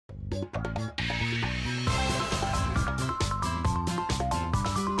Hi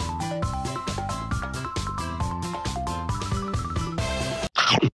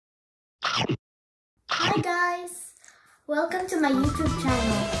guys! Welcome to my YouTube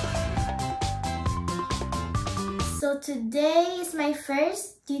channel. So today is my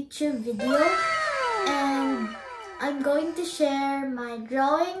first YouTube video and I'm going to share my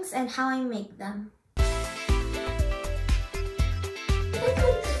drawings and how I make them.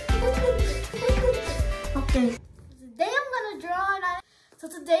 Okay. Today I'm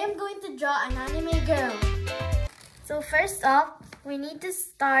going to draw an anime girl. So first up, we need to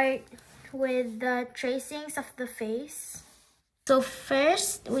start with the tracings of the face. So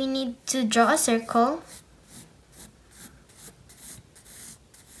first, we need to draw a circle.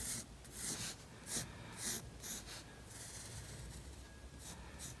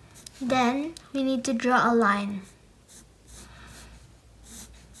 Then, we need to draw a line.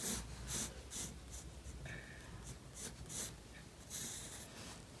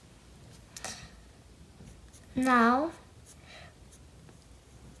 Now,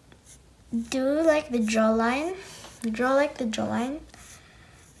 do like the jawline. Draw like the jawline.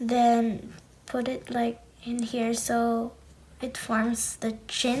 Then put it like in here so it forms the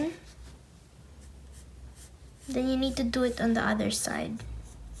chin. Then you need to do it on the other side.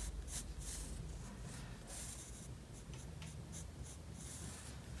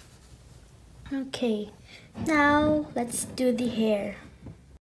 Okay, now let's do the hair.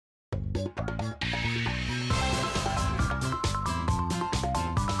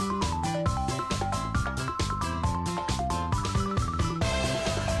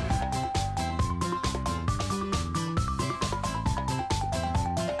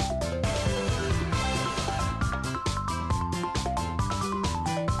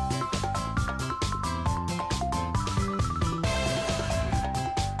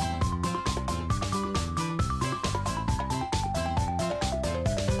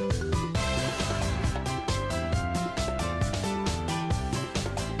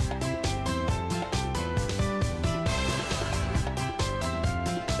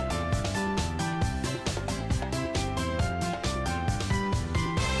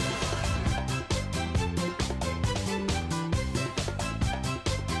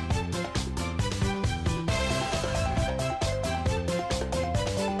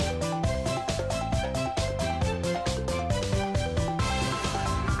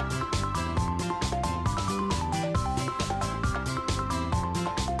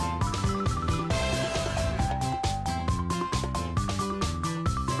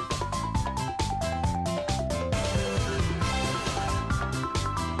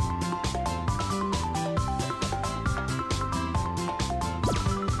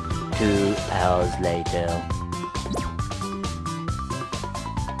 Two hours later.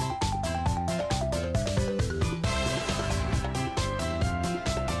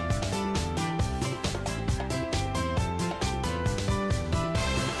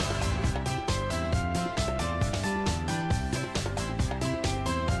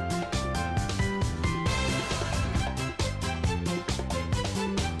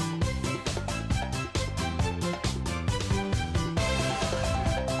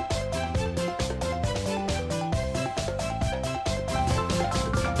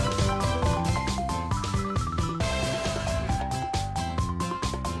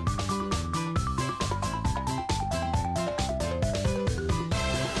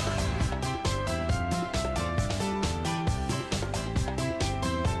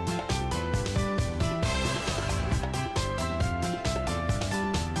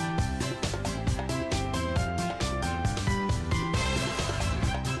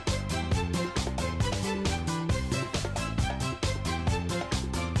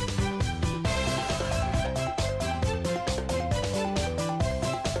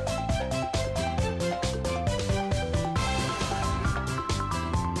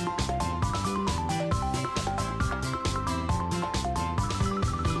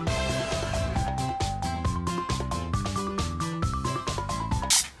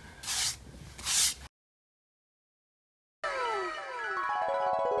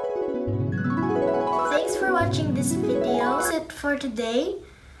 Thanks for watching this video. That's it for today.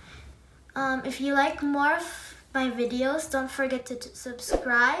 If you like more of my videos, don't forget to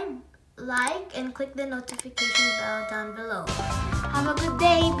subscribe, like, and click the notification bell down below. Have a good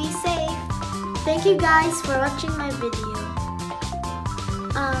day. Be safe. Thank you guys for watching my video.